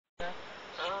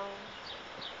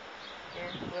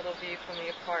little view from the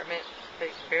apartment. They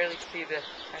can barely see the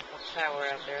Eiffel Tower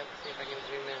out there. Let's see if I can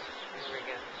zoom in. There we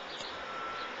go.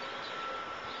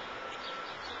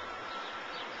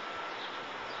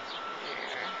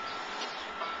 There.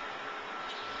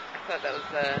 I thought that was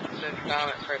Notre Dame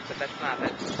at first, but that's not.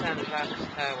 That's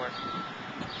Saint-Jacques Tower,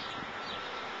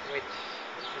 which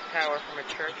is the tower from a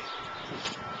church.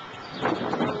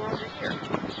 It's no longer here. And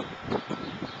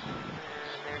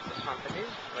there's the Pompidou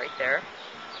right there.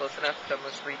 Close enough to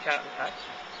almost reach out and touch.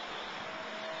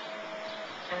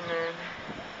 And then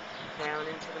down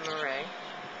into the Marais.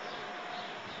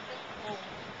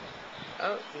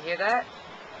 Oh, you hear that?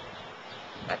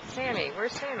 That's Sammy.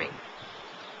 Where's Sammy?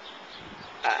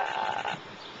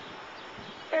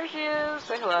 There she is.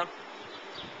 Say hello.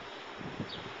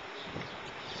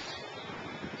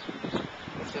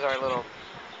 This is our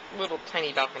little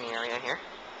tiny balcony area here.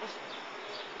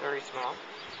 Very small.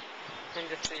 And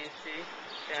just so you see,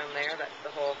 down there, that's the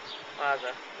whole plaza.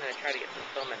 I'm going to try to get some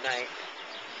film at night.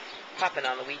 Popping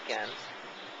on the weekends.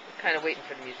 I'm kind of waiting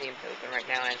for the museum to open right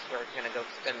now, and we're going to go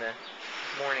spend the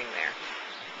morning there.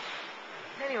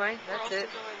 Anyway, that's it.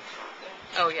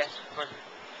 Oh, yes, we've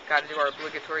got to do our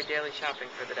obligatory daily shopping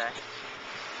for the day.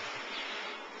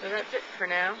 So that's it for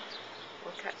now.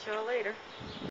 We'll catch y'all later.